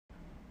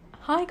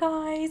Hi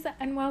guys,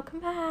 and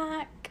welcome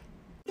back.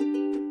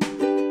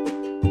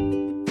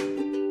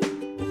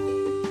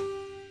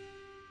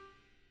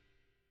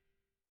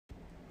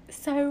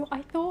 So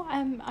I thought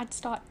I'd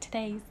start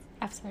today's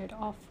episode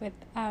off with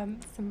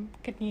some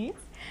good news,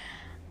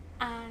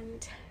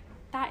 and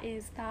that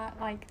is that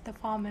the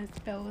farmers'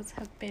 bills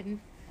have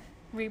been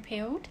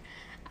repealed,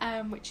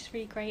 which is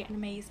really great and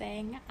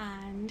amazing,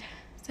 and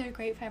so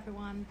great for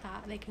everyone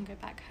that they can go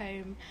back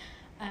home.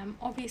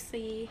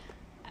 Obviously,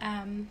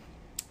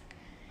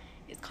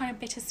 it's kind of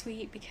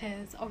bittersweet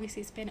because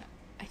obviously it's been,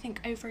 I think,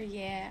 over a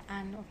year,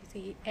 and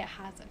obviously it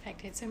has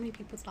affected so many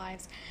people's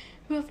lives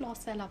who have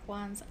lost their loved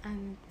ones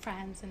and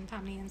friends and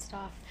family and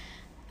stuff.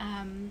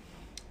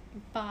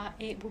 But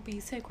it will be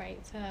so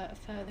great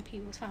for the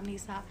people's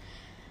families that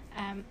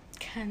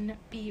can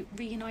be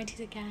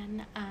reunited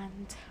again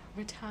and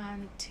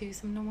return to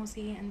some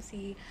normalcy and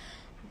see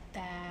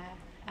their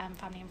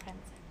family and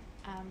friends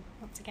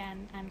once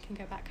again, and can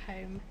go back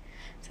home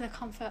to the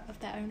comfort of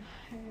their own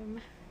home.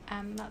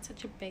 That's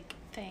such a big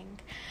thing.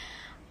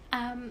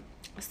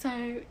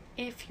 So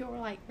if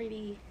you're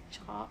really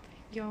sharp,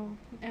 you'll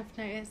have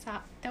noticed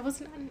that there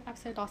wasn't an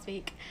episode last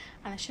week,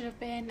 and there should have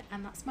been,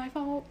 and that's my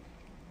fault.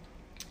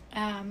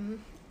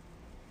 Kind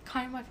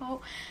of my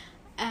fault.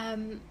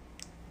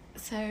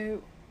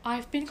 So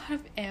I've been kind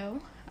of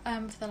ill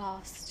for the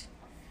last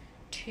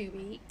 2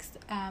 weeks.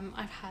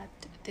 I've had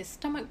this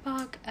stomach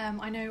bug.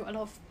 I know a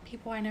lot of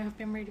people I know have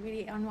been really,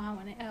 really unwell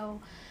and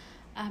ill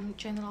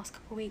during the last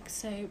couple of weeks.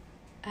 So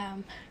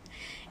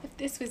if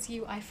this was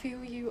you, I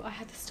feel you. I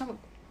had the stomach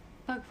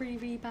bug really,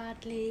 really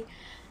badly,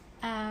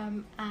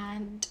 and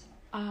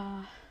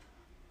I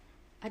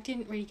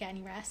didn't really get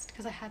any rest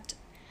because I had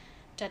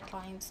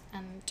deadlines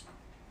and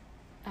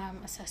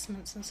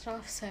assessments and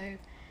stuff. So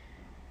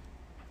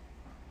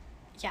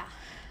yeah.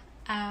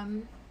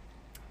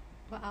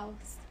 What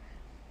else?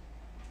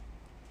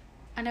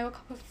 I know a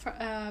couple of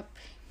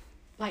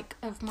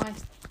of my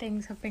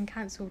things have been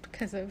cancelled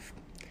because of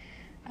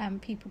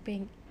people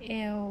being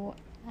ill,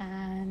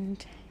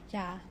 and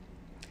yeah.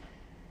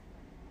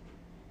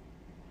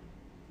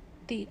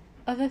 The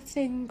other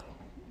thing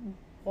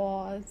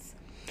was,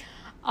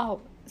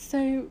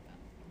 so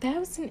there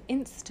was an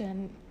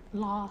incident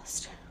I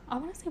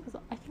think it was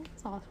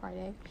last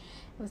Friday.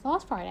 It was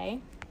last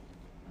Friday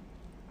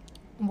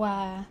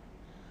where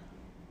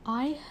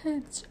I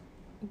had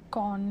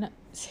gone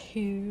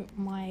to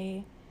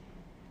my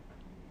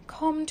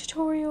comm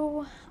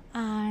tutorial,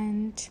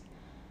 and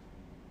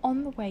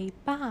on the way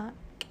back,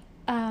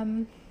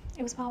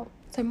 it was my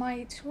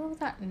tutorial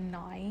was at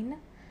 9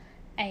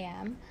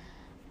 a.m.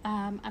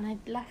 And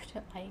I'd left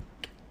at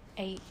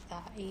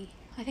 8:30.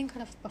 I think I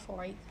left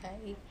before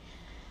 8:30.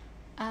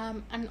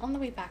 And on the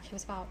way back it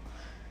was about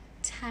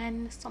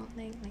 10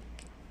 something,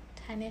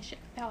 10ish, a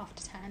bit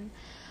after 10.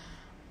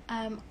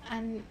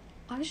 And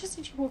I was just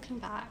literally walking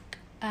back,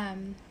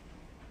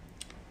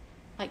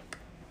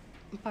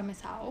 by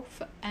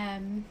myself,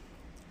 and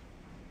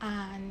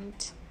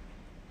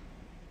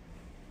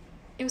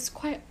it was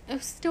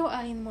still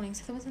early in the morning,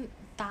 so there wasn't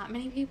that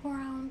many people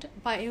around,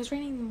 but it was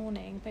raining in the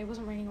morning, but it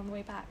wasn't raining on the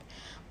way back.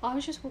 I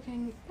was just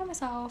walking by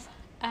myself,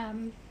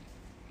 and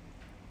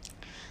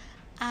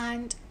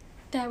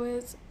there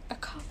was a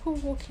couple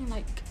walking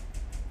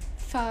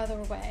further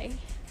away,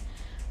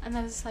 and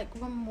there was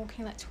one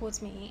walking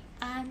towards me,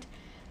 and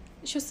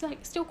she was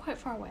still quite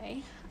far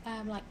away,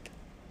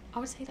 I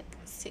would say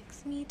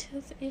 6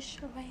 meters ish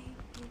away,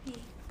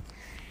 maybe.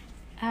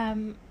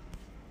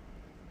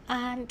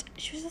 And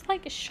she was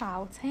just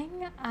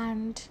shouting,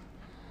 and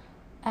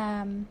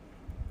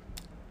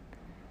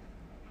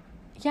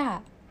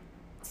yeah,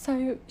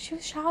 so she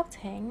was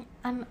shouting,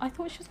 and I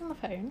thought she was on the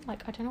phone. I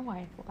don't know why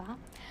I thought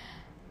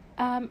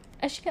that.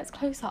 As she gets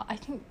closer, I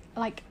think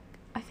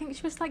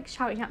she was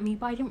shouting at me,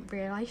 but I didn't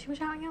realise she was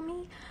shouting at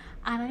me,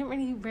 and I didn't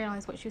really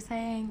realise what she was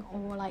saying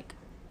or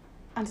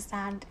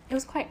understand. It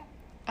was quite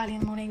early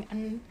in the morning,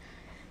 and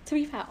to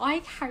be fair, I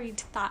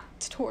carried that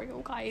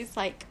tutorial, guys.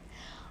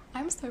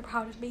 I'm so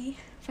proud of me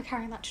for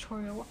carrying that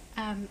tutorial,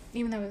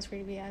 even though it was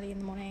really, really early in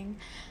the morning,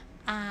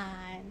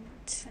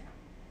 and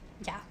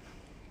yeah,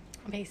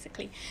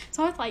 basically.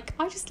 So I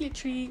just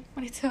literally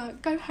wanted to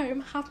go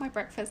home, have my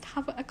breakfast,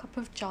 have a cup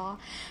of jar.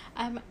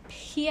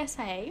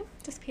 PSA,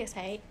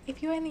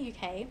 if you're in the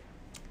UK,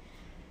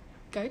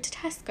 go to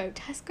Tesco.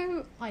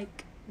 Tesco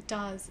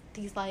does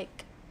these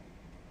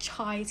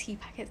chai tea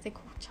packets. They're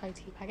called chai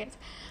tea packets,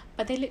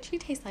 but they literally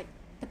taste like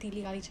a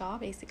Dili gali jar,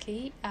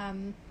 basically.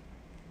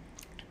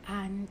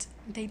 And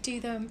they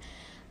do them,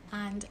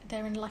 and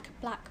they're in a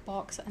black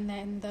box, and they're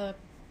in the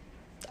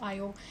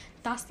aisle.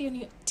 That's the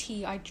only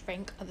tea I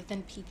drink other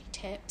than PP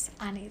tips,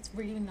 and it's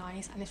really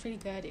nice, and it's really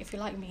good if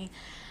you're like me,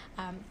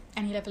 and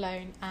you live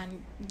alone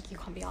and you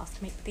can't be asked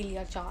to make the Dili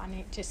gali jar, and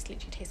it just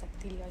literally tastes like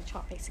the Dili gali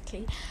jar,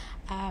 basically,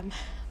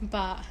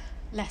 but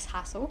less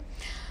hassle.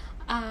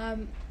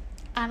 And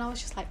I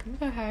was just I'm gonna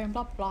go home,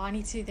 blah blah blah, I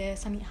need to do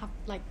this, I need to have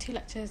 2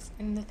 lectures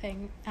in the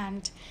thing,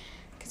 and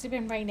because it's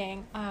been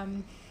raining,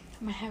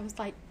 my hair was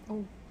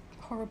all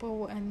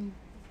horrible and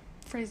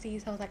frizzy,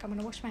 so I was like, I'm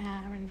gonna wash my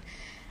hair and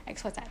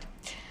XYZ.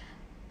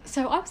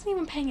 So I wasn't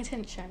even paying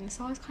attention,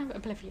 so I was kind of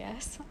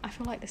oblivious. I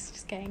feel like this is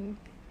just getting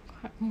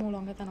more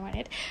longer than I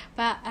wanted,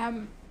 but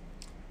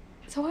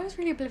so I was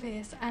really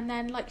oblivious, and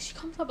then like she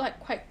comes up like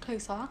quite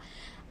closer,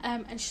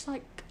 and she's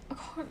like, I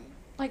can't,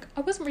 like,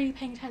 I wasn't really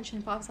paying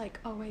attention, but I was like,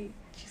 oh wait,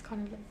 she's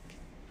kind of like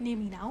near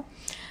me now,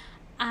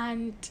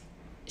 and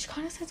she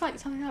kind of says like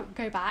something like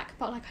go back,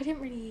 but like I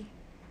didn't really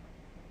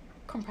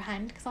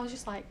comprehend because I was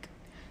just like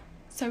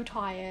so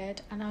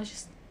tired and I was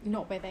just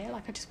not with it.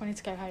 Like I just wanted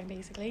to go home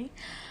basically,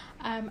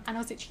 and I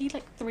was literally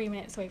like 3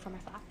 minutes away from my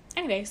flat.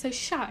 Anyway, so she's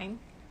shouting,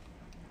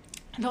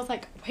 and I was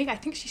like, wait, I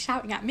think she's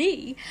shouting at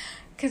me,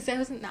 because there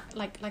wasn't that,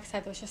 like I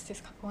said, there was just this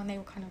couple and they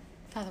were kind of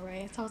further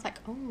away. So I was like,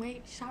 oh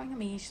wait, she's shouting at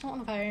me, she's not on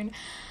the phone.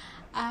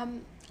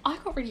 I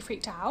got really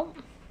freaked out,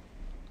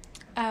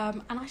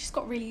 and I just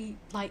got really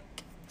like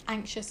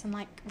anxious and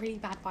like really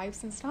bad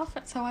vibes and stuff.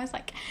 So I was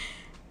like,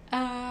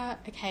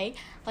 okay,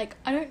 like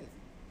I don't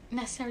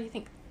necessarily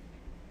think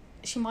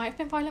she might have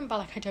been violent, but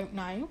like I don't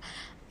know.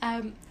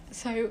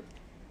 So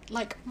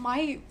like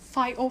my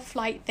fight or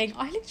flight thing,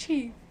 I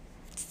literally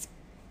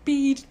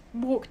speed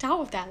walked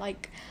out of there.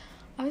 Like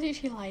I was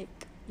literally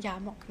like, yeah,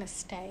 I'm not gonna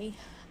stay.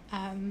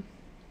 And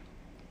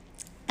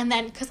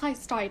then because I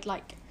started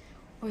like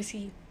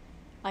obviously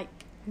like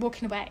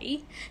walking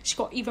away, she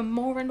got even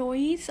more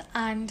annoyed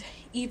and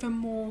even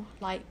more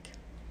like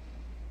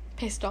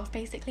pissed off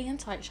basically, and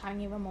started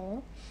shouting even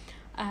more,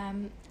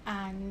 and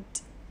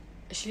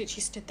she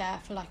literally stood there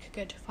for like a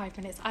good 5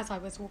 minutes as I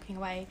was walking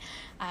away,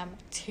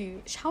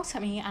 to shout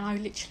at me. And I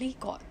literally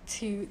got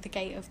to the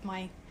gate of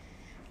my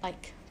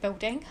like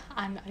building,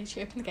 and I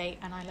literally opened the gate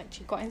and I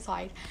literally got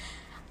inside.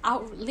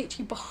 Out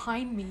literally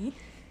behind me,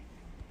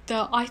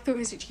 I thought it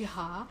was literally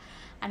her,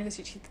 and it was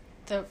literally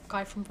the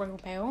guy from Royal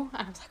Mail,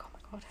 and I was like, oh my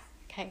god,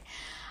 okay.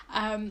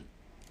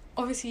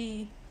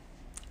 Obviously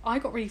I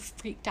got really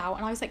freaked out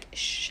and I was like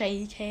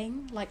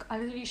shaking, like I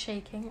was really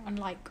shaking and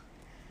like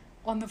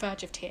on the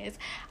verge of tears.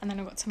 And then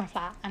I got to my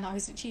flat and I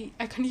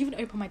couldn't even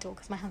open my door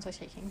because my hands were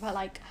shaking. But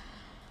like,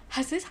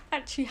 has this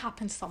actually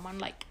happened to someone?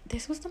 Like,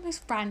 this was the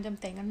most random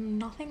thing, and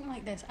nothing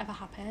like this ever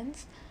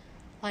happens.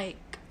 Like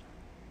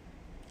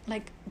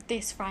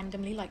this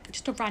randomly, like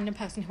just a random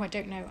person who I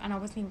don't know, and I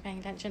wasn't even paying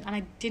attention, and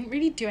I didn't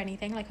really do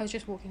anything. Like I was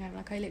just walking home.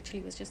 Like I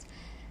literally was just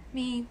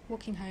me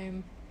walking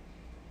home.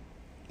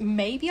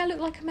 Maybe I look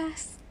like a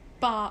mess,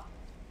 but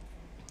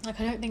like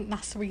I don't think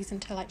that's the reason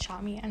to like shout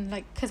at me. And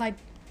like, because I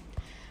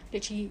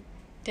literally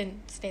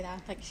didn't stay there,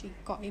 like she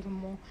got even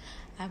more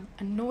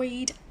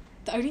annoyed.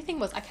 The only thing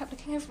was I kept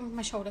looking over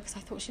my shoulder because I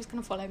thought she was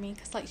going to follow me,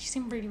 because like she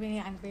seemed really really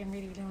angry and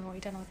really really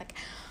annoyed, and I was like,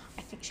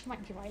 I think she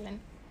might be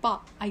violent,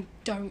 but I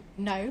don't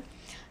know,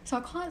 so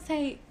I can't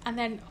say. And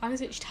then I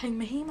was literally telling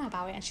Mahima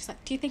about it, and she's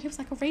like, do you think it was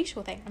like a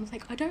racial thing? And I was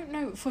like, I don't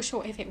know for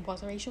sure if it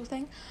was a racial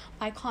thing,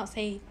 but I can't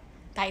say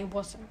that it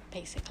wasn't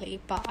basically.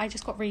 But I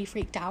just got really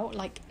freaked out.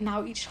 Like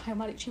now each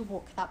time I literally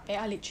walk that bit,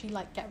 I literally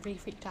like get really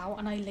freaked out,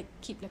 and I like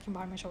keep looking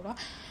behind my shoulder,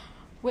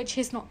 which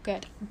is not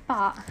good.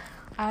 But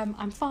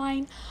I'm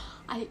fine.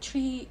 I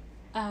literally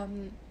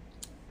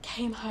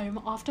came home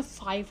after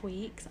 5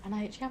 weeks, and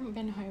I actually haven't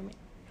been home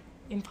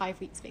in 5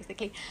 weeks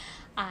basically,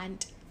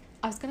 and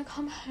I was gonna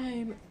come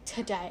home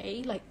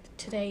today, like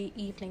today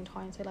evening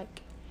time, so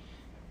like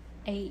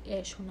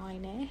 8ish or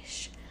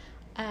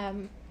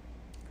 9ish,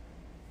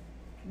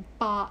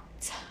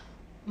 but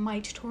my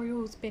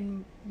tutorial's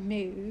been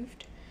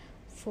moved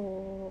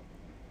for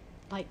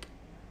like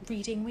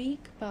reading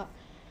week. But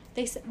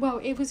they said, well,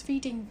 it was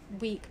reading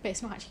week, but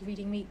it's not actually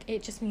reading week.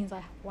 It just means I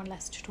have one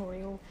less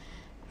tutorial,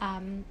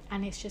 and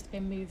it's just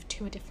been moved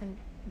to a different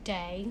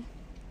day.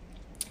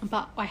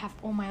 But I have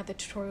all my other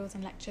tutorials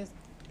and lectures,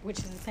 which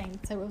is the same,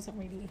 so it wasn't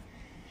really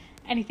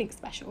anything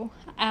special.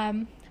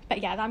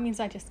 But yeah, that means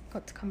I just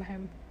got to come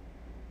home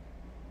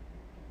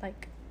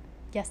like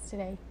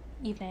yesterday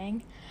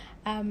evening,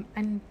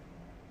 and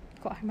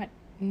got home at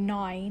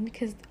 9,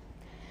 because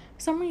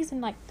for some reason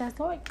like there's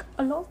like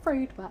a lot of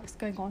roadworks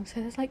going on,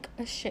 so there's like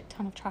a shit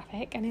ton of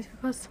traffic, and it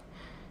took us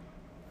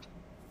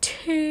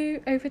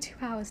over 2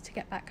 hours to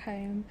get back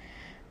home,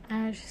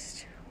 and I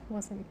just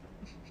wasn't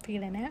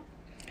feeling it.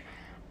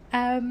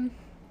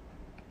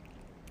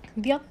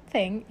 The other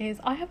thing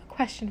is, I have a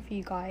question for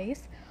you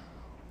guys.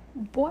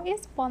 What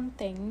is one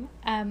thing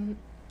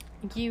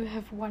you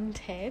have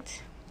wanted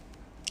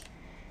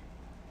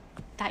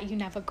that you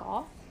never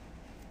got?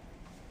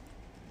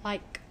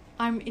 Like,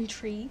 I'm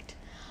intrigued.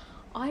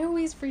 I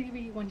always really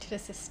really wanted a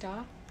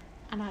sister,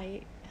 and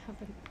I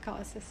haven't got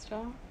a sister,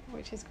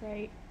 which is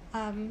great.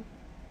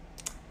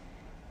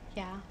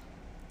 Yeah,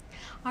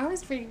 I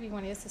always really really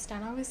wanted a sister,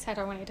 and I always said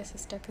I wanted a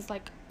sister because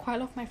like quite a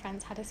lot of my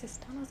friends had a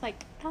sister, and I was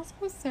like, that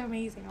sounds so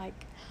amazing.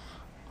 Like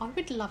I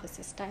would love a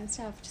sister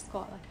instead of just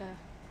got like a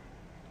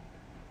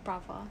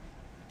brother.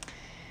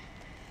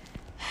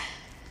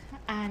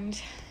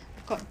 And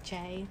I've got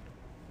Jay.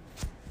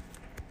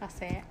 That's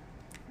it,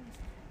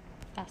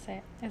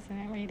 isn't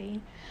it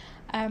really?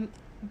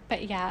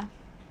 But yeah,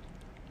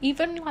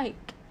 even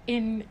like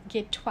in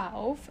year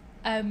 12,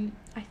 I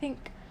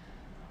think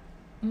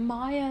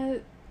Maya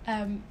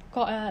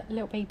got a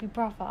little baby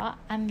brother,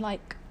 and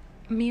like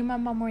me and my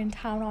mum were in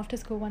town after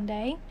school one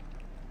day,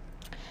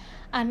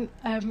 and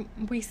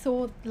we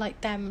saw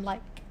like them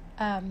like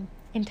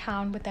in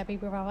town with their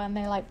baby brother, and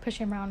they're like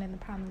pushing around in the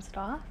pram and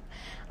stuff.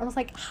 I was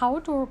like, how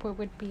adorable it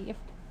would be if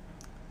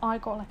I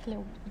got like a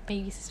little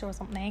baby sister or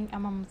something.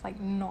 And mum was like,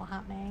 not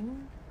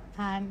happening.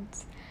 And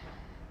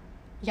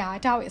yeah, I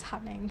doubt it's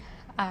happening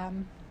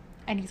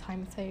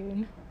anytime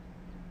soon.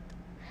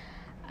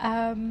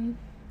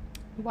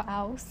 What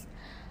else?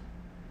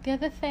 The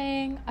other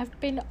thing, I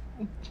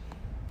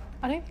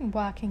don't think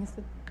working is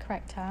the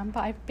correct term,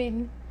 but I've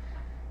been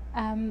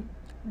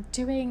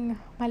doing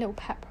my little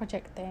pet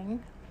project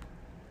thing,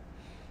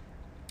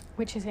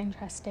 which is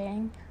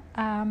interesting.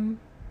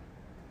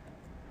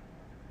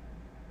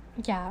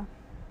 Yeah,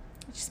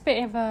 just a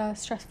bit of a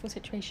stressful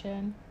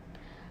situation,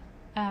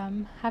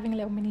 having a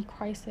little mini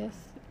crisis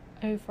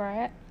over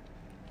it.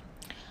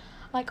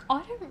 Like,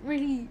 I don't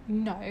really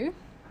know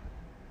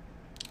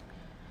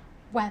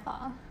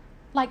whether,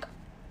 like,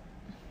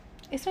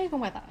 it's not even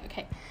whether,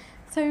 okay,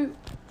 so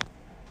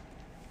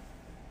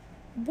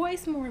what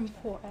is more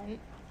important,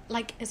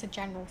 like, as a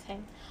general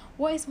thing,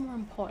 what is more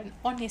important?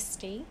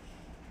 Honesty,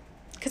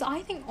 because I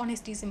think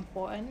honesty is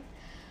important.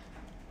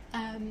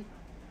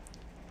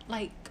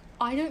 Like,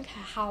 I don't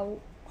care how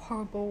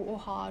horrible or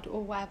hard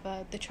or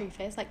whatever the truth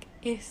is, like,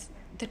 it's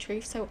the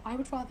truth, so I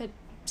would rather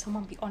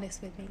someone be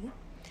honest with me.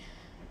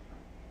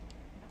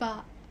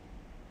 But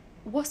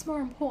what's more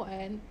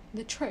important,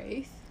 the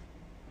truth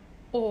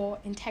or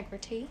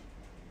integrity?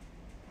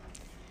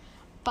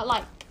 But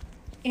like,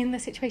 in the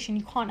situation,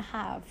 you can't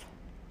have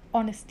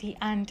honesty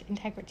and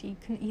integrity. You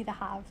can either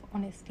have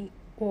honesty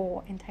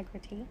or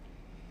integrity.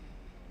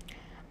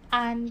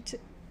 And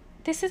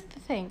this is the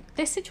thing,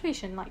 this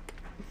situation, like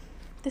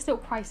this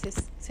little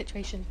crisis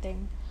situation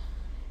thing,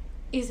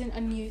 isn't a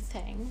new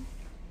thing.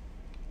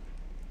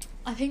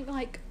 I think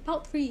like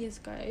about 3 years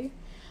ago,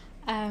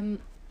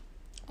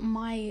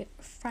 my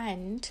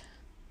friend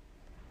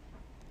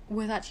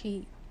was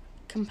actually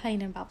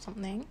complaining about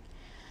something,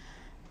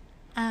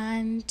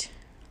 and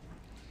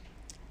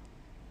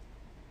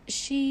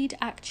she'd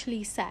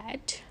actually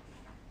said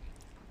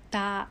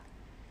that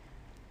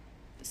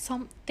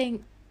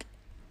something,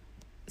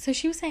 so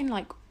she was saying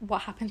like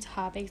what happened to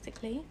her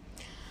basically,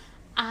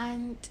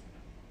 and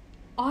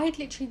I'd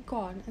literally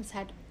gone and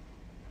said,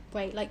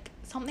 wait, like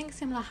something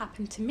similar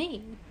happened to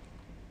me.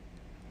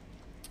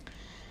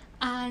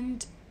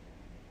 And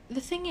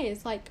the thing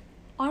is, like,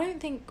 I don't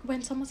think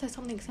when someone says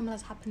something similar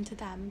has happened to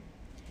them,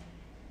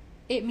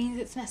 it means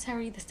it's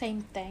necessarily the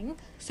same thing,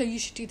 so you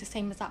should do the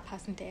same as that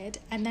person did.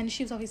 And then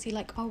she was obviously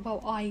like, oh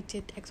well, I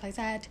did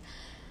XYZ.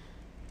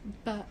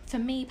 But for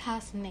me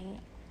personally,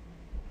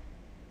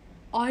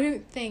 I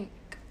don't think,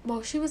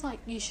 well, she was like,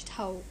 you should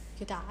tell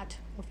your dad,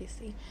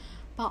 obviously,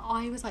 but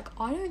I was like,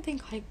 I don't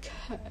think I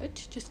could,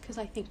 just because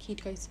I think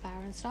he'd go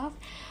spare and stuff.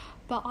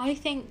 But I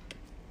think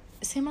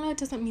similar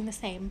doesn't mean the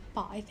same,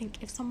 but I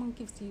think if someone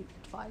gives you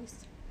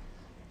advice,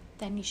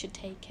 then you should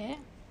take it,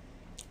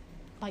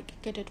 like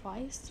good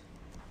advice.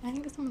 I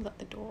think someone's at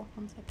the door,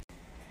 1 second.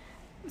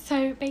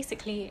 So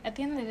basically, at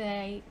the end of the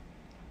day,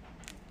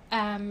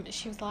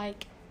 she was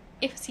like,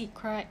 if a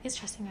secret is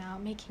stressing you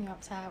out, making you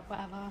upset,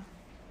 whatever,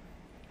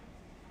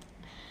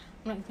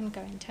 I'm not going to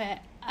go into it,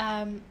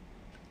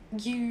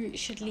 you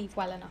should leave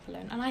well enough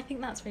alone. And I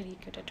think that's really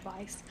good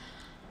advice.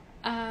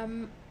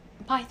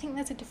 But I think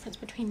there's a difference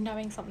between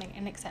knowing something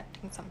and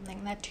accepting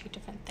something. They're two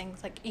different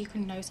things. Like, you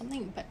can know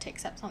something, but to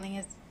accept something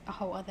is a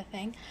whole other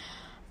thing.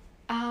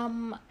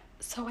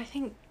 So I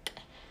think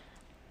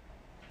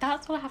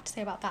that's what I have to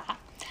say about that.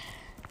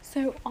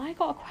 So I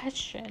got a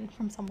question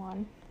from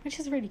someone, which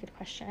is a really good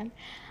question,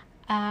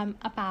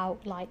 about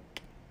like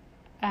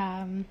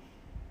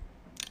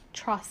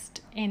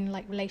trust in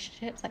like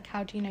relationships. Like,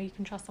 how do you know you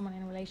can trust someone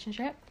in a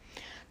relationship,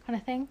 kind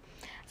of thing.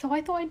 So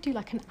I thought I'd do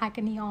like an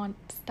agony aunt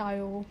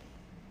style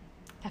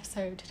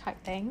episode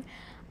type thing,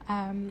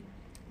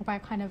 where I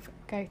kind of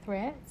go through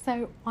it.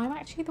 So I'm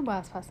actually the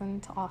worst person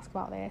to ask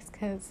about this,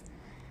 because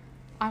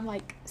I'm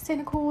like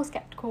cynical,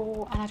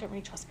 skeptical, and I don't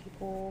really trust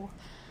people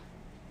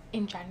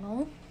in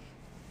general.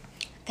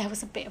 There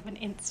was a bit of an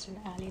incident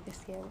earlier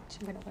this year,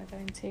 which we're not going to go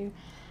into,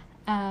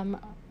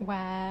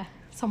 where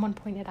someone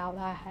pointed out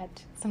that I had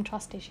some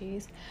trust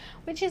issues,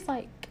 which is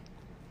like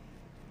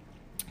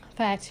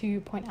fair to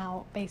point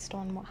out based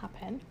on what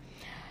happened.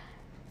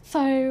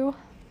 So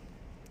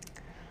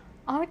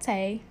I would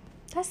say,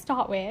 let's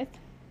start with,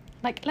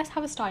 like, let's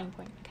have a starting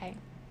point, okay?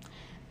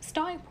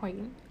 Starting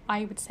point,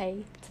 I would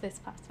say to this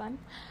person,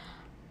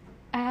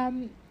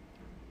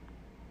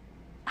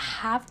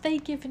 have they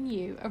given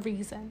you a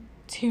reason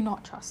to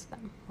not trust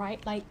them,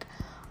 right? Like,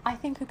 I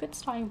think a good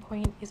starting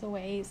point is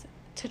always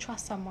to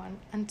trust someone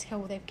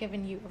until they've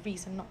given you a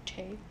reason not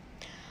to.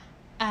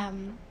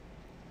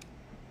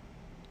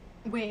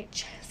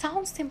 Which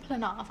sounds simple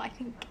enough. I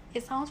think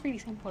it sounds really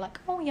simple, like,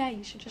 oh yeah,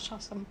 you should just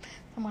trust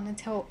someone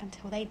until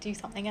they do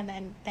something, and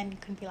then you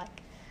can be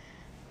like,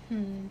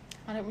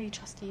 I don't really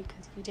trust you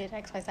because you did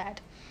XYZ.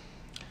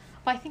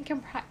 But I think in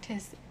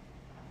practice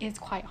it's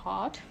quite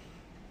hard,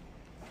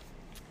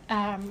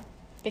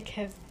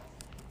 because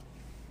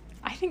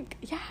I think,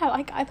 yeah,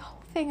 like the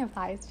whole thing of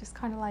that is just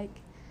kind of like,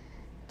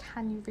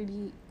 can you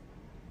really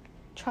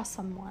trust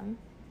someone?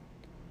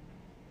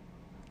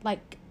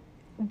 Like,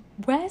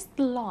 where's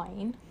the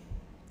line,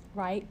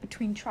 right,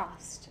 between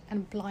trust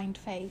and blind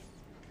faith?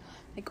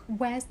 Like,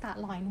 where's that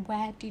line?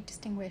 Where do you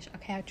distinguish,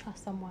 okay, I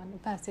trust someone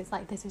versus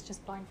like, this is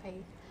just blind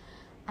faith?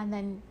 And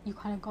then you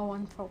kind of go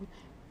on from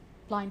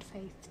blind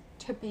faith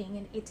to being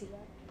an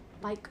idiot.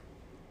 Like,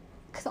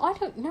 because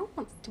no one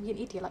wants to be an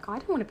idiot. Like, I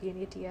don't want to be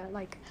an idiot.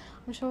 Like,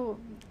 I'm sure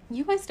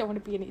you guys don't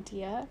want to be an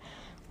idiot.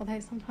 Although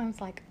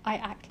sometimes, like, I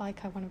act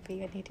like I want to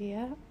be an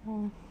idiot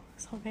or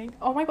something.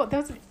 Oh my god,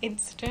 there was an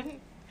incident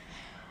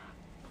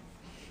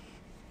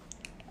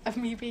of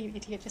me being an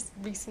idiot just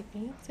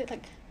recently. So,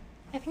 like,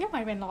 I think it might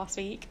have been last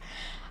week.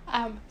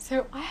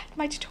 So I had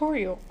my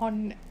tutorial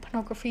on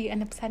pornography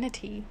and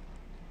obscenity.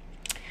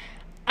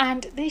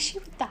 And the issue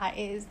with that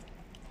is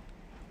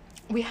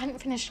we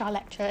hadn't finished our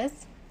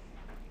lectures.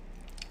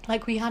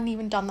 Like, we hadn't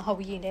even done the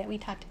whole unit.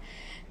 We'd had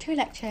 2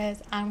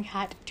 lectures and we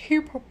had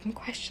 2 problem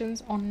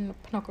questions on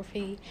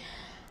pornography.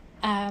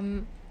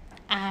 And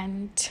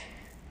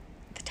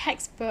the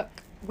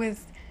textbook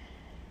was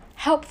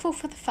helpful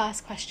for the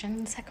first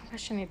question. The second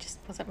question, it just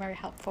wasn't very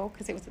helpful,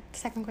 because the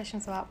second question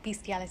was about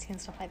bestiality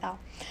and stuff like that.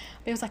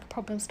 But it was like a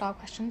problem style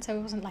question, so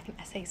it wasn't like an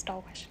essay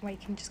style question where you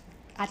can just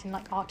add in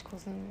like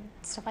articles and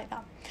stuff like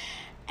that.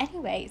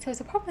 Anyway, so it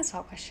was a problem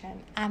style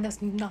question, and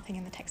there's nothing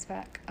in the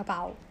textbook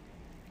about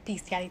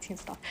bestiality and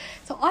stuff.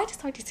 So I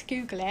decided to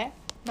Google it.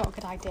 Not a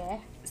good idea.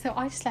 So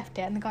I just left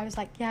it, and the guy was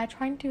like, yeah,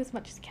 try and do as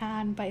much as you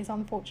can, but it's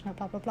unfortunate,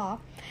 blah blah blah.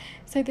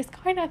 So this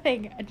kind of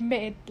thing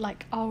admitted,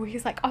 like, oh,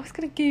 he's like, I was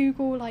gonna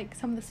Google like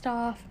some of the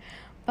stuff,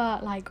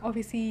 but like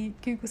obviously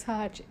Google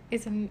search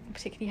isn't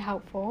particularly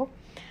helpful.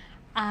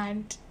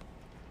 And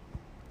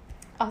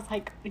I was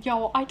like,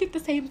 yo, I did the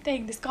same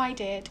thing this guy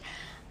did.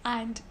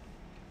 And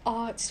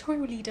our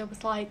tutorial leader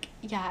was like,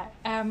 yeah,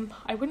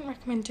 I wouldn't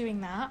recommend doing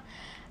that,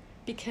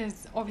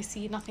 because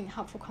obviously nothing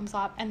helpful comes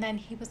up. And then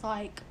he was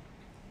like,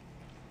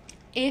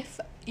 if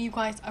you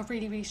guys are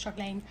really, really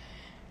struggling,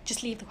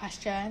 just leave the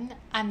question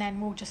and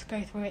then we'll just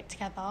go through it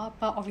together.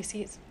 But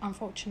obviously it's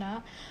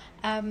unfortunate.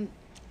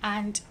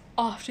 And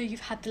after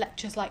you've had the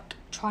lectures, like,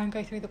 try and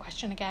go through the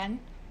question again,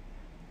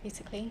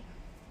 basically.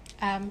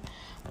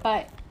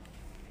 But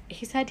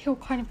he said he'll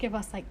kind of give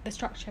us like the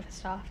structure for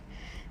stuff.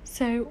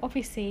 So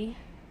obviously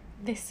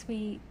this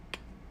week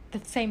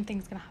the same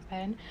thing's gonna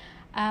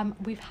happen.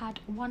 We've had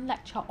 1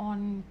 lecture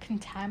on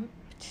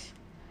contempt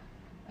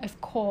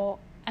of court,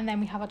 and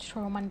then we have our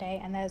tutorial Monday,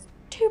 and there's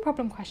 2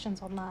 problem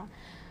questions on that,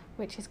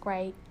 which is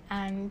great.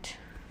 And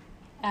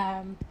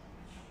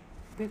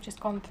we've just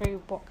gone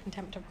through what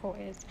contempt of court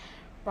is,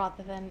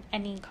 rather than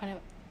any kind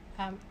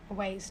of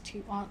ways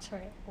to answer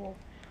it or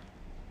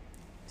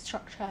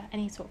structure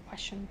any sort of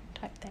question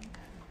type thing.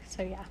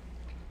 So yeah,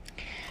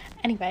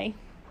 anyway,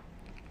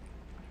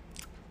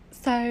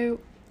 so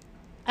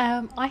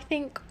I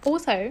think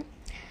also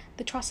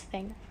the trust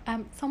thing,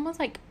 someone's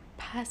like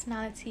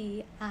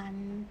personality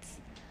and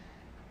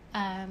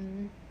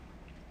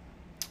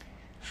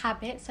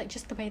habits, like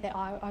just the way they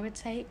are, I would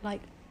say,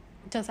 like,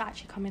 does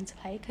actually come into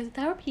play. Because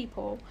there are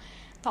people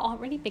that aren't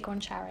really big on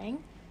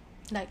sharing,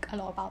 like, a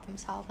lot about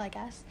themselves, I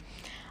guess,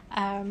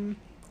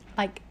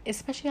 like,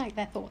 especially like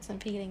their thoughts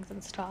and feelings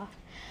and stuff,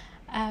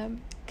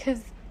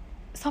 because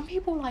some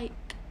people, like,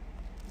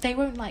 they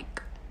won't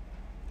like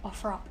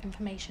offer up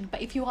information,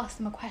 but if you ask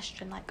them a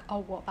question like, oh,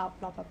 what about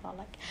blah blah blah,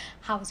 like,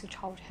 how was your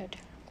childhood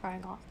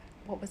growing up,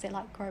 what was it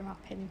like growing up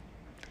in,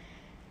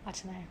 I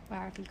don't know,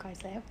 wherever you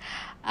guys live,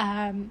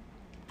 and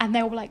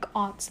they'll like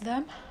answer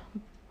them,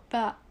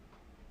 but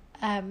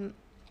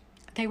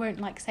they won't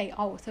like say,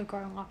 oh, so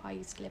growing up I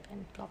used to live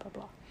in blah blah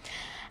blah.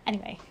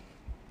 Anyway,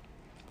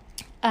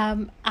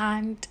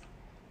 and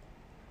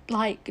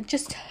like,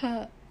 just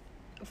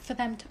for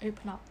them to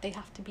open up, they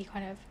have to be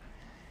kind of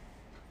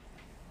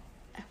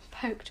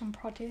poked and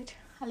prodded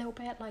a little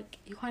bit. Like,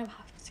 you kind of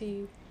have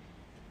to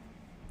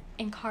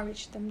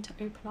encourage them to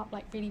open up,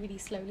 like, really, really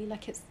slowly.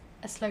 Like, it's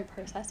a slow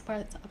process,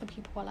 whereas other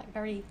people are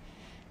like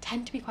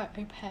tend to be quite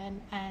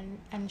open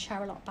and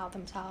share a lot about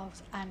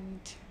themselves and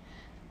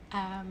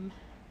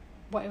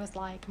what it was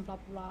like and blah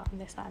blah blah and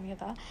this, that and the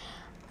other.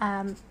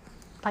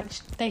 Like,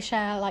 they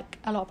share like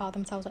a lot about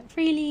themselves, like,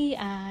 freely,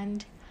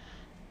 and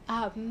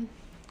I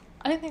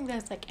don't think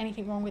there's like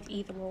anything wrong with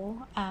either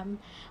or,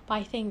 but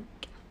I think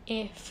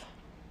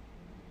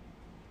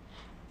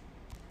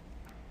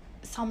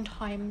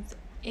sometimes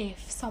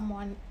if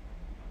someone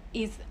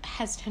is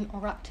hesitant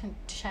or reluctant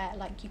to share,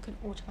 like, you can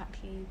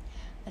automatically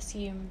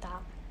assume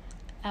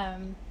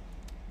that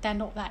they're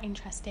not that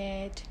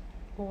interested,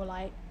 or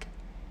like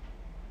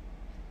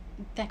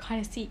they're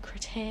kind of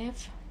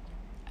secretive,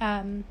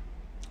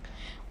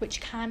 which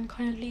can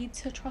kind of lead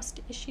to trust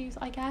issues,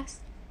 I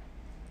guess.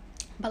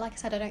 But like I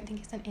said, I don't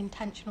think it's an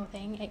intentional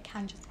thing. It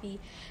can just be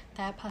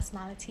their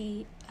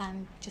personality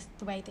and just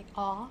the way they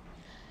are.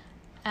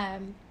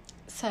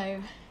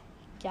 So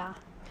yeah,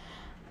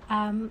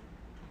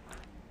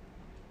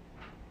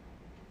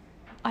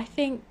 I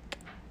think,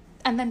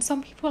 and then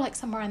some people are like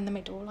somewhere in the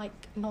middle, like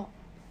not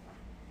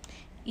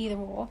either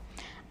or.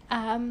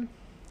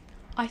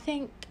 I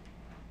think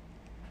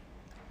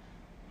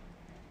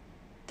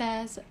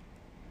there's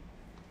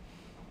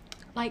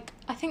like,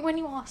 I think when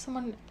you ask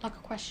someone like a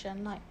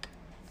question, like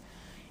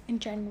in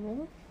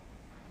general,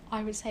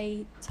 I would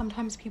say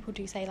sometimes people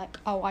do say like,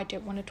 oh, I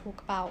don't want to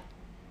talk about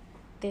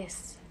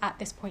this at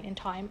this point in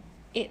time.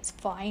 It's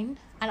fine,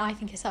 and I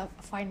think it's a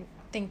fine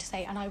thing to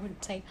say, and I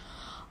wouldn't say,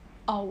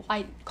 oh,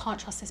 I can't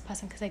trust this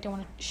person because they don't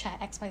want to share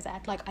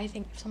XYZ. Like, I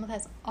think if someone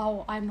says,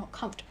 oh, I'm not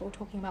comfortable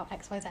talking about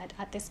XYZ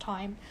at this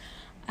time,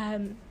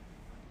 then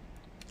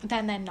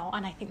they're not,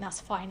 and I think that's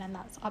fine, and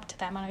that's up to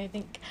them. And I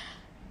think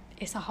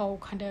it's a whole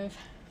kind of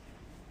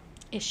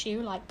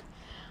issue, like,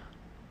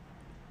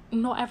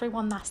 not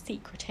everyone that's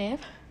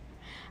secretive,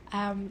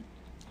 who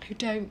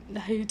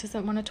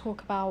doesn't want to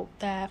talk about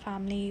their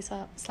families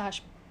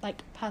slash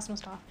like personal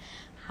stuff,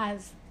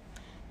 has,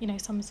 you know,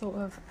 some sort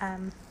of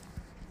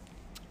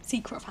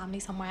secret family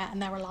somewhere, and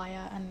they're a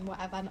liar and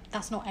whatever.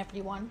 That's not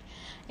everyone.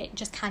 It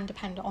just can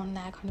depend on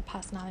their kind of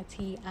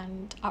personality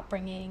and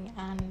upbringing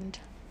and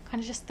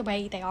kind of just the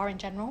way they are in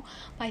general.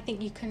 But I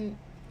think you can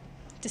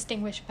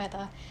distinguish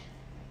whether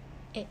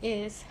it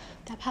is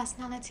their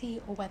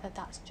personality or whether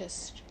that's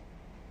just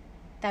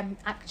them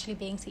actually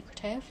being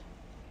secretive.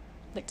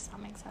 Like, does that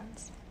make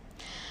sense?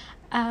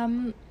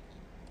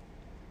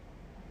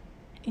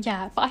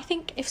 Yeah, but I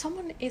think if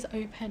someone is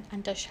open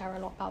and does share a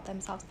lot about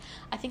themselves,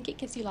 I think it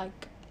gives you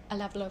like a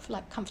level of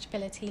like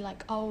comfortability,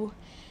 like, oh,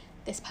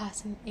 this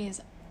person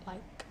is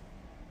like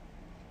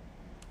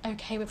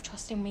okay with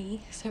trusting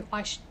me, so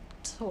I should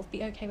sort of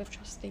be okay with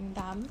trusting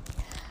them.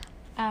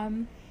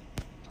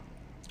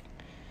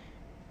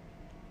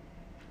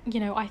 You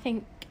know, I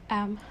think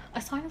a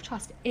sign of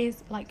trust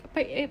is like,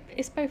 but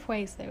it's both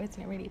ways though,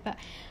 isn't it, really? But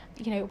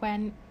you know,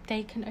 when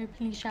they can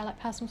openly share like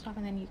personal stuff,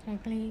 and then you can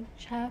openly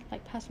share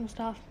like personal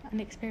stuff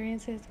and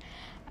experiences,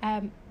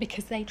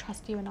 because they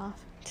trust you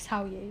enough to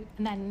tell you,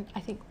 and then I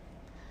think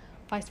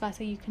vice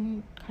versa, you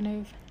can kind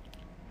of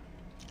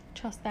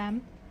trust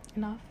them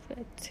enough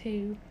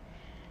to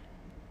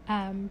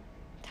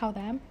tell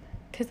them.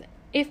 Because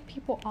if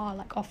people are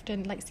like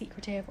often like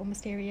secretive or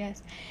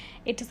mysterious,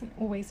 it doesn't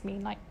always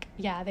mean like,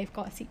 yeah, they've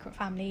got a secret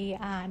family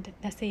and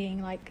they're seeing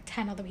like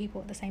 10 other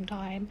people at the same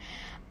time.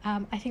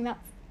 I think that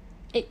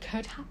it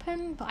could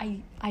happen, but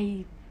I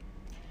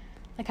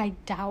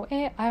doubt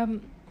it. I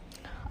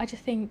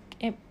just think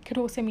it could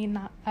also mean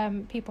that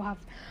people have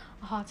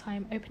a hard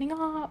time opening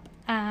up,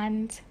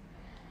 and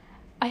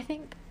I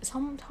think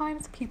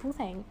sometimes people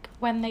think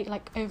when they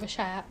like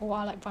overshare or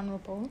are like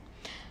vulnerable,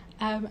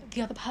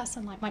 the other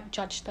person like might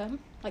judge them.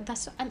 Like,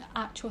 that's an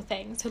actual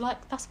thing. So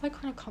like, that's why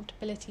kind of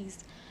comfortability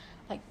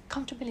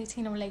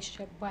in a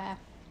relationship where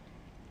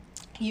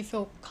you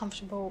feel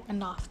comfortable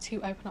enough to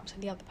open up to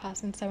the other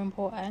person is so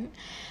important.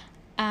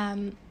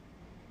 And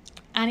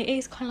it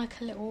is kind of like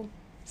a little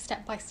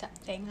step-by-step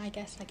thing, I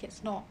guess. Like,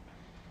 it's not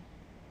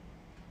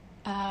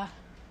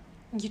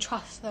you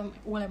trust them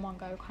all in one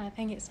go kind of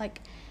thing. It's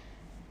like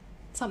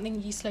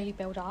something you slowly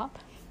build up.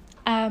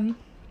 Because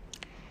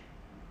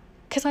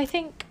I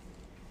think,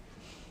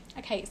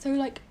 okay, so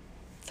like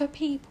for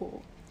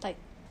people, like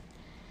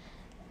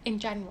in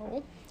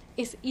general,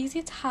 it's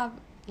easier to have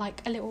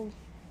like a little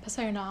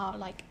persona,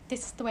 like,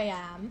 this is the way I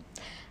am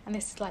and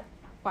this is like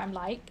what I'm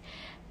like.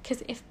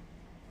 Because if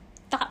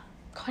that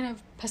kind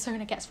of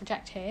persona gets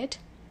rejected,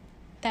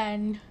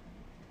 then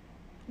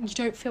you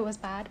don't feel as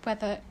bad,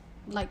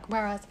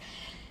 whereas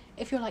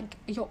if you're like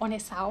your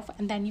honest self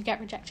and then you get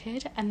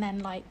rejected, and then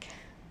like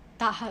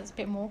that hurts a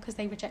bit more because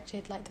they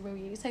rejected like the real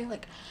you. So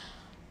like,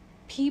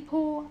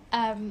 people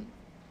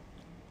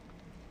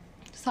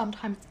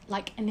sometimes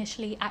like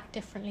initially act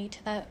differently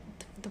to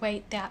the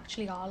way they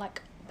actually are.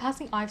 Like,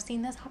 personally, I've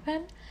seen this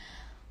happen,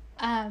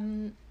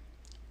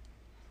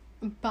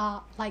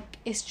 but like,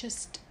 it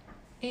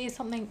is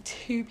something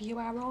to be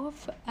aware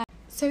of.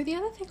 So the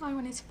other thing I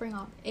wanted to bring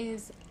up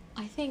is,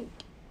 I think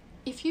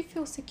if you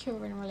feel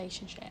secure in a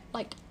relationship,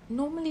 like,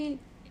 normally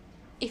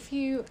if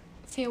you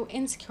feel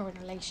insecure in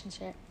a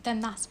relationship, then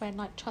that's when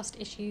like trust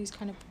issues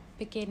kind of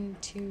begin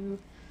to,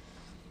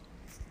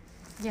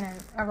 you know,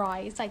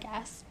 arise, I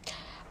guess.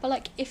 But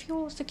like, if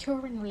you're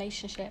secure in a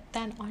relationship,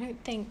 then I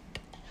don't think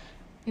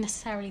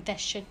necessarily there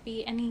should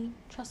be any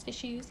trust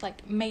issues,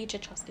 like major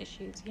trust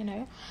issues, you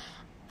know.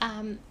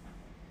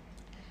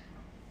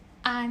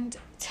 And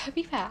to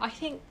be fair, I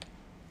think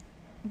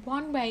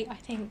one way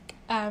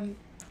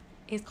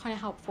is kind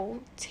of helpful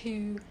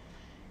to,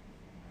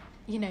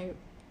 you know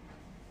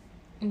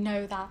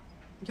that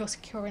you're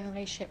secure in a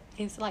relationship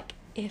is like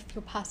if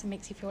your person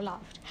makes you feel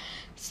loved.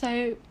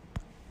 So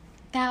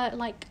they're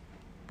like,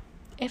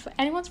 if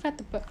anyone's read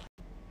the book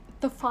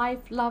The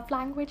 5 Love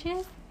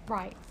Languages,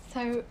 right,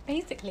 so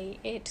basically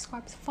it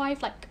describes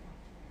 5 like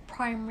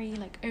primary,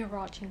 like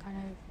overarching kind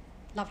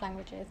of love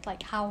languages,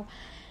 like how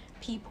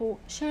people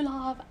show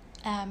love,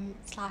 /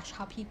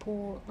 how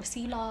people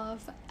receive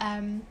love.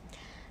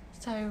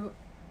 So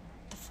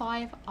the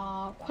 5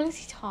 are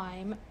quality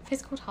time,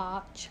 physical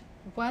touch,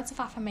 words of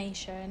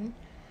affirmation,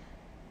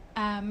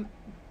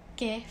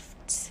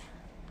 gifts,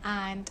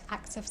 and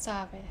acts of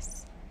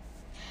service.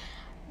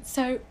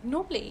 So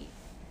normally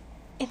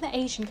in the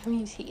Asian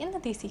community, in the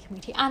DC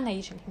community and the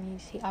Asian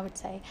community, I would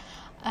say,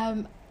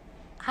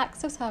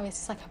 acts of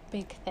service is like a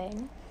big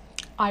thing,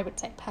 I would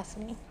say,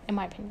 personally, in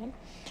my opinion,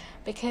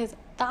 because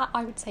that,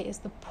 I would say, is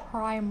the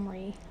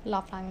primary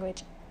love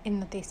language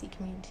in the DC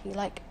community.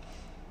 Like,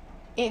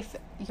 if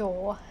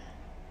you're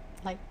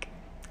like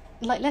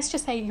let's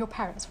just say your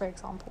parents, for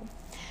example.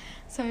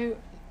 So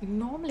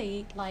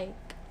normally, like,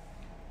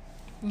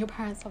 your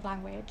parents' love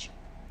language,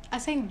 I'm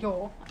saying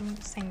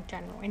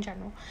in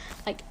general,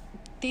 like,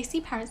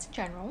 DC parents in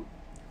general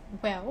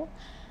will,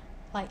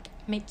 like,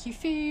 make you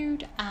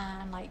food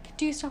and, like,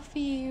 do stuff for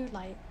you.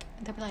 Like,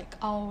 they'll be like,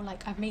 oh,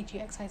 like, I've made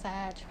you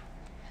XYZ,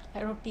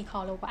 like,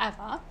 repealed or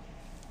whatever.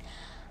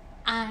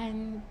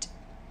 And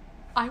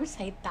I would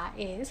say that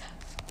is,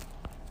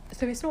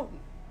 so it's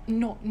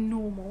not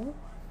normal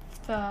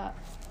for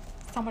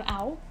someone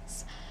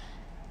else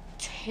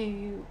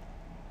to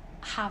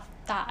have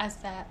that as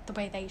the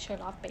way they show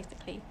love,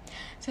 basically.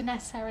 So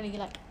necessarily,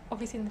 like,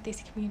 obviously in the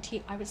DC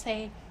community, I would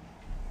say,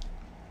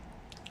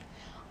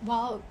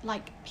 while,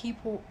 like,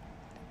 people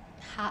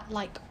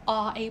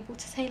are able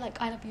to say,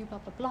 like, I love you, blah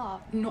blah blah,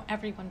 not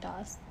everyone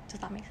does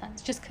that make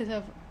sense? Just because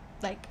of,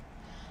 like,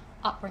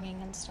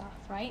 upbringing and stuff,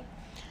 right?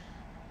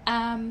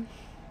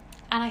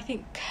 And I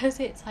think because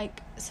it's,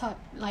 like, so,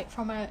 like,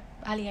 from a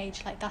early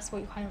age, like, that's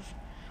what you kind of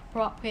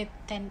grew up with,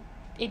 then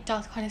it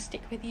does kind of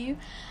stick with you.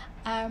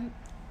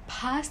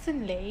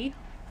 Personally,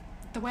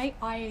 the way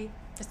I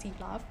receive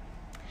love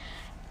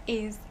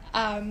is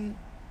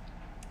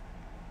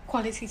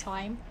quality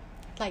time.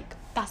 Like,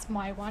 that's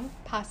my one,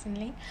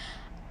 personally.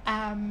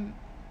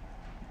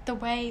 The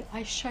way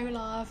I show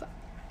love,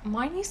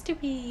 mine used to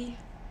be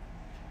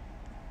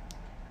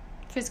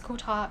physical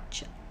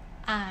touch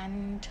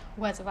and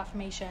words of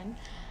affirmation.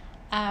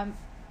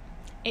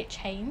 It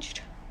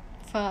changed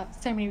for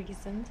so many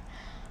reasons,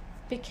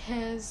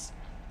 because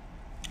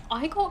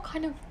I got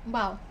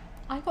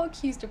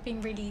accused of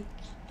being really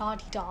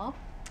la-di-da,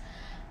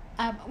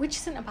 which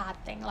isn't a bad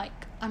thing.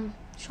 Like, I'm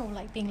sure,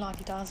 like, being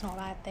la-di-da is not a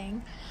bad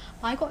thing.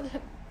 I got,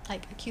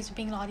 like, accused of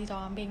being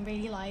la-di-da and being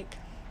really, like,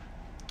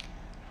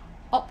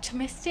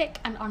 optimistic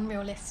and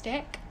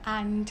unrealistic,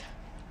 and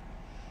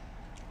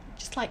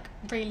just, like,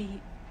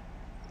 really,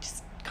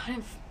 just kind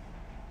of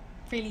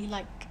really,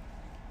 like,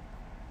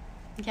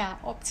 yeah,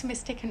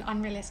 optimistic and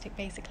unrealistic,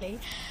 basically,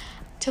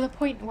 to the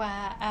point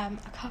where a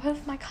couple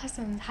of my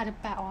cousins had a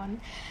bet on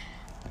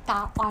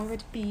that I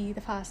would be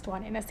the first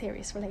one in a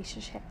serious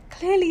relationship.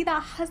 Clearly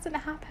that hasn't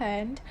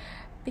happened,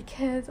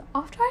 because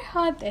after I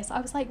heard this, I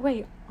was like,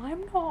 wait,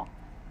 I'm not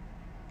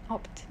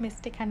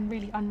optimistic and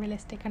really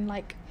unrealistic and,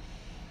 like,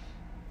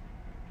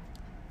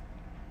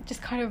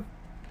 just kind of,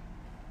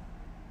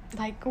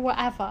 like,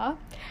 whatever.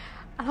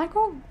 And I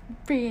got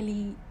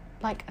really,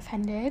 like,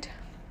 offended.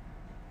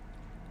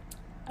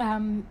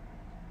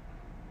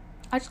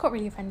 I just got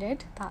really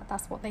offended that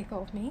that's what they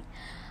thought of me.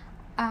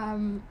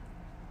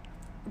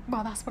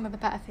 Well, that's one of the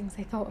better things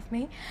they thought of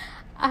me.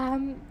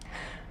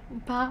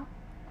 But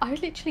I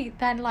literally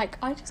then, like,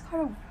 I just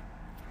kind of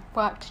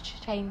worked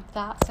to change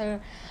that. So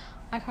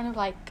I kind of,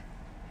 like,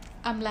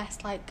 I'm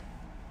less, like,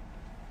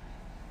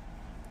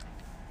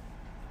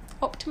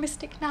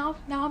 optimistic now.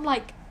 Now I'm,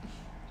 like,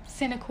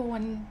 cynical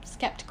and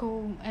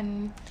skeptical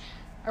and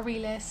a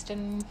realist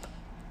and,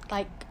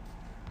 like,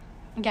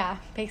 yeah,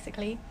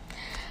 basically.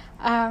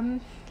 I'm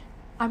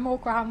more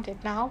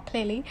grounded now,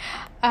 clearly.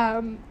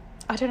 I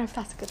don't know if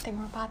that's a good thing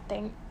or a bad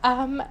thing.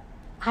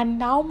 And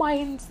now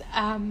mine's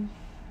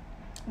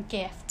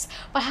gifts.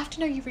 But I have to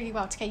know you really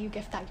well to get you a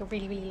gift that you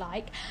really, really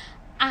like.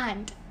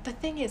 And the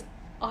thing is,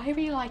 I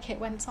really like it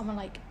when someone,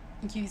 like,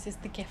 uses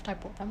the gift I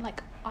bought them.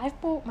 Like, I've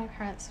bought my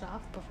parents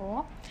stuff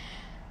before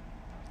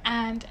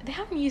and they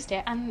haven't used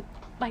it, and,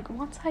 like,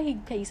 once I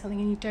get you something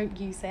and you don't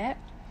use it,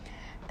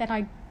 then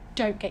I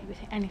don't get you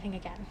anything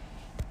again.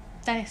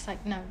 Then it's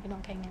like, no, you're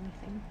not getting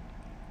anything.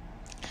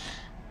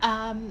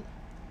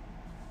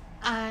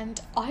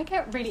 And I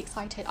get really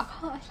excited. I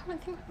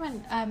can't think we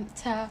went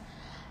to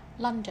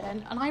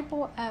London, and I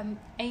bought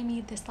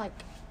Amy this,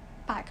 like,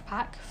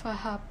 backpack for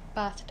her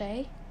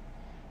birthday.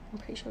 I'm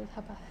pretty sure it was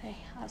her birthday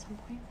at some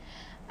point.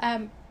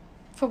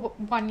 For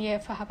 1 year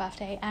for her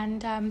birthday,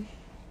 and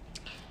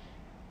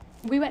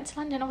we went to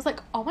London. I was like,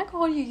 oh my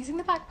god, you're using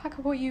the backpack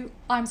I bought you.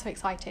 I'm so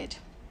excited.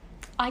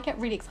 I get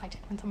really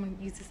excited when someone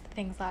uses the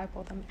things that I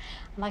bought them,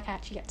 and, like, I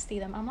actually get to see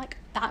them. I'm like,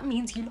 that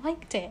means you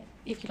liked it,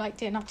 if you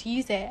liked it enough to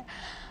use it.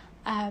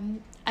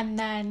 And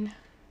then,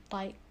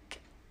 like,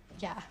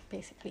 yeah,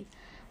 basically,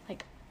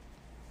 like,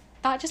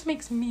 that just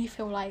makes me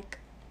feel like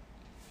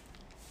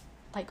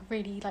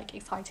really, like,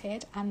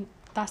 excited, and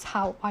that's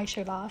how I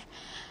show love.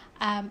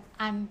 And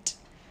I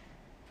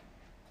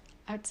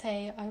would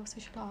say I also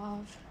show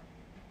love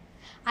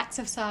acts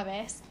of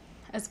service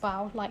as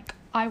well. Like,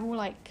 I will,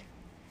 like,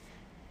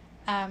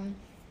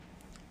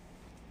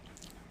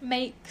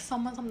 make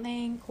someone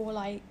something, or,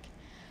 like,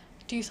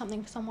 do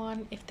something for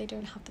someone if they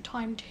don't have the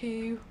time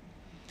to.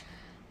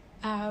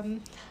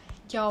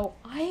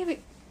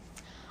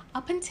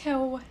 Up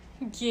until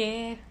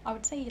year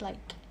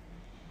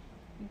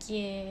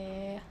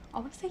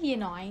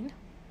 9,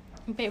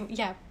 but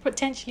yeah,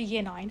 potentially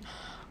year 9,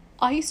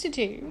 I used to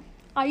do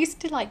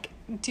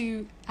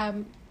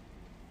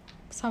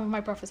some of my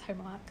brother's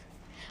homework.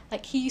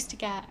 Like, he used to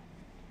get,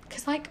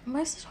 because like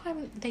most of the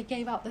time they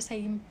gave out the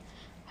same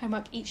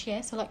homework each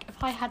year, so like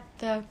if I had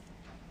the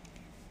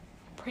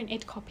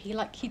printed copy,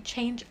 like he'd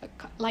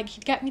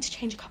get me to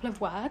change a couple of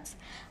words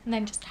and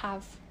then just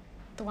have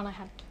the one I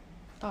had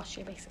last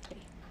year,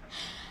 basically,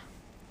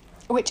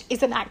 which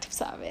is an act of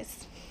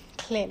service.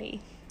 Clearly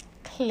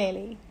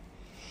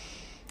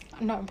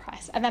I'm not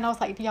impressed. And then I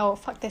was like, yo,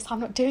 fuck this, I'm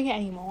not doing it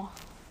anymore.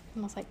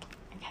 And I was like,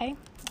 okay.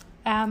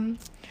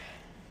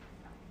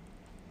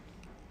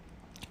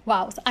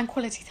 Wow. And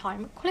quality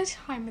time is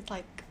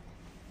like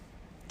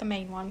the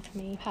main one for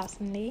me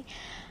personally.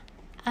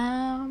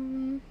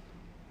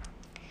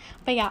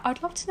 But yeah,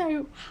 I'd love to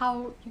know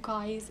how you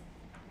guys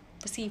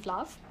receive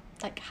love.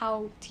 Like,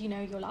 how do you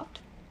know you're loved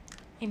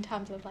in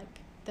terms of like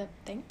the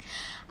thing,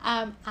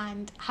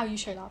 and how you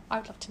show love. I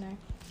would love to know.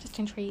 Just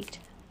intrigued.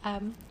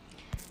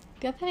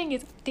 The other thing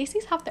is,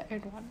 Desi's have their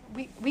own one.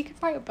 We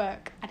could write a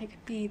book and it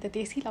could be the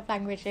Desi love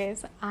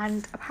languages,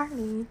 and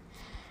apparently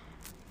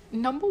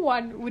number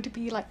 1 would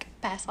be like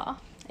Paisa,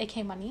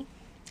 aka money,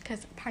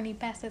 because apparently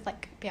Paisa is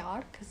like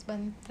pyar, because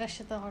when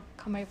rishtar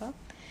come over,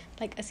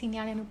 like a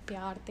nyane nu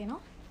pyar dena,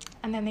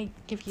 and then they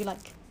give you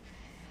like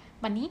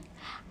money.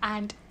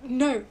 And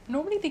no,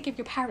 normally they give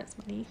your parents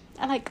money,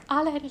 and like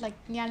like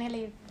nyane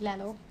le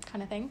lelo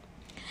kind of thing,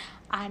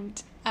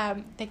 and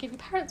they give your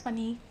parents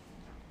money,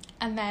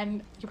 and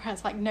then your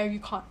parents are like, no, you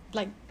can't,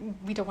 like,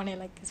 we don't want it,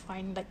 like, it's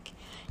fine, like,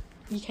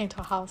 you came to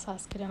our house,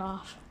 that's good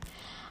enough.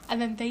 And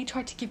then they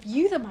try to give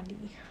you the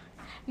money.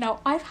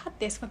 Now, I've had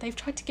this when they've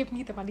tried to give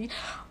me the money.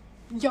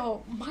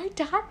 Yo, my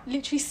dad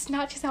literally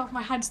snatches it out of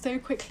my hand so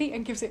quickly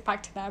and gives it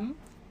back to them.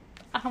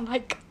 And I'm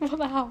like, what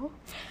the hell?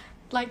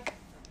 Like,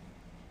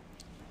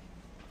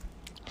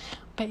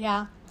 but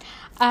yeah.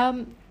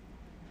 The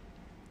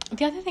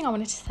other thing I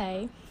wanted to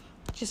say,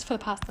 just for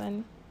the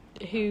person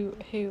who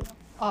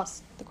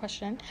asked the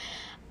question,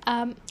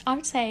 I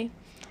would say,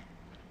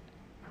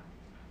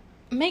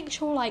 make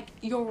sure like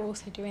you're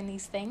also doing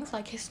these things.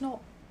 Like, it's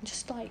not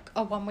just like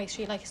a one-way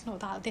street. Like, it's not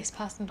that this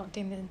person's not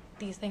doing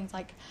these things,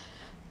 like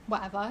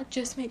whatever.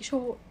 Just make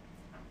sure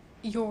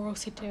you're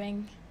also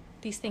doing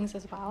these things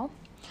as well,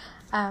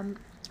 and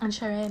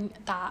showing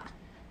that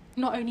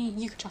not only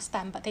you can trust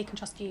them, but they can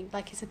trust you.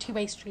 Like, it's a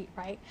two-way street,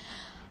 right?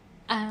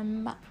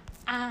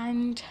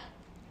 And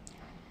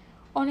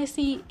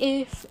honestly,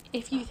 if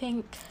you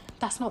think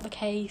that's not the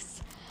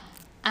case,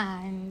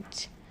 and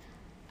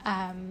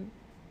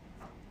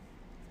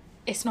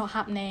it's not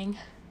happening,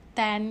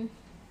 then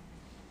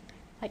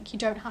like, you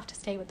don't have to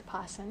stay with the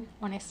person,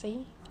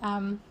 honestly.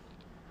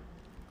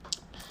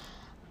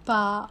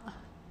 But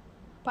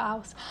what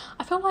else?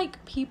 I feel like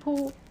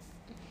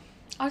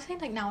I was saying,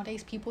 like,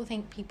 nowadays people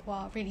think people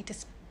are really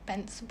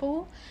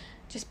dispensable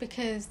just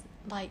because,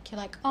 like, you're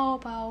like, oh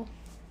well,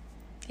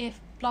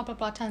 if blah blah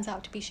blah turns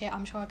out to be shit,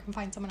 I'm sure I can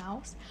find someone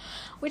else,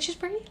 which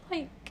is really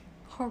like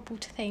horrible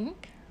to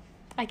think,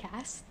 I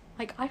guess.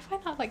 Like, I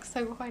find that like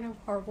so kind of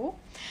horrible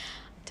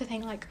to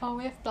think, like, oh,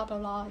 if blah blah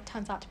blah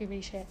turns out to be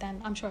really shit,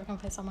 then I'm sure I can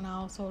find someone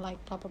else, or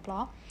like blah blah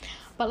blah.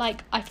 But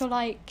like, I feel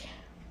like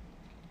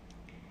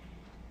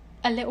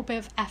a little bit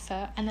of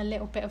effort and a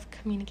little bit of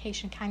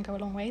communication can go a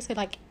long way. So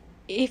like,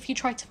 if you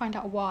try to find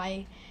out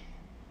why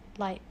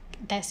like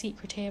they're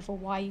secretive or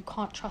why you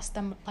can't trust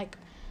them, like,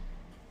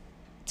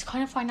 to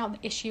kind of find out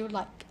the issue,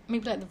 like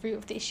maybe like the root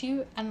of the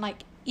issue, and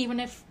like, even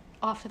if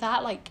after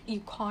that like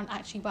you can't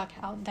actually work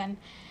it out, then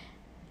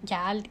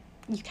yeah,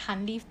 you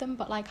can leave them.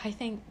 But like, I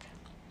think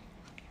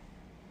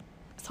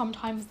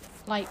sometimes,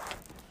 like,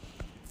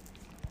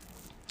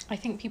 I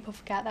think people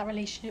forget that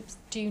relationships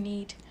do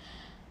need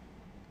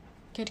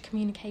good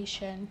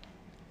communication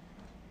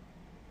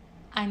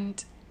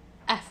and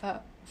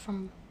effort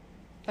from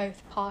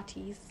both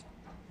parties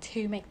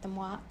to make them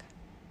work.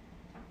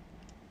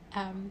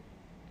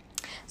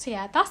 So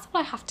yeah, that's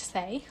all I have to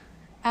say.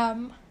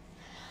 I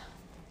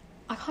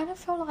kind of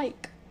feel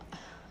like,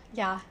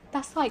 yeah,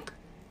 that's like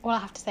all I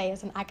have to say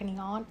as an agony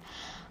aunt.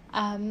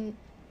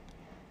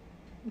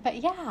 But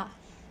yeah,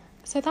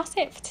 so that's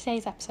it for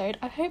today's episode.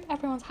 I hope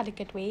everyone's had a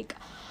good week.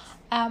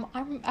 I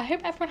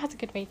hope everyone has a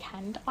good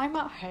weekend. I'm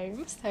at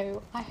home,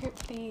 so I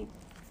hopefully,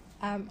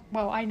 I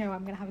know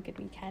I'm gonna have a good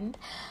weekend.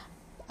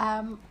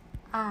 And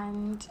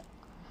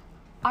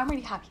I'm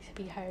really happy to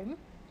be home.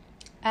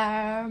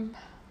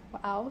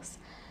 What else?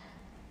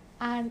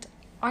 And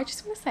I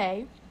just want to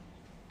say,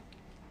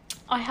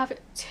 I have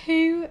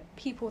 2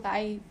 people that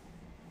I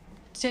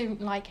don't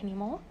like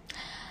anymore.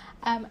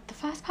 The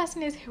first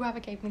person is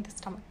whoever gave me the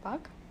stomach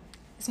bug.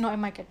 It's not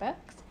in my good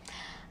books.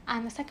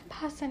 And the second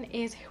person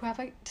is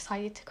whoever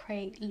decided to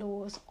create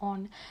laws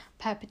on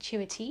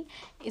perpetuity.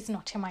 Is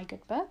not in my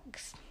good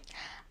books.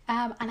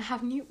 And I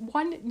have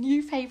one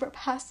new favourite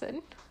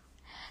person,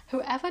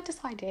 whoever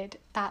decided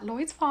that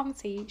Lloyd's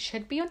Pharmacy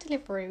should be on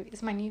Deliveroo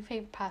is my new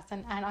favourite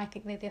person, and I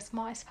think they're the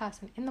smartest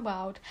person in the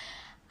world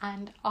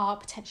and are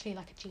potentially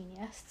like a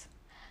genius.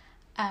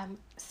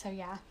 So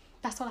yeah,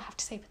 that's all I have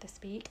to say for this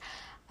week.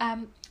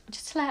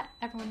 Just to let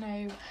everyone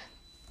know,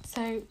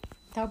 so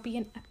there'll be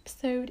an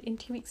episode in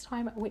 2 weeks'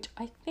 time, which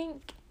I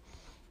think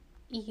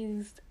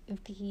is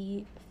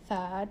the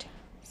 3rd.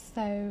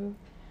 So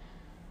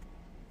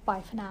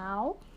bye for now.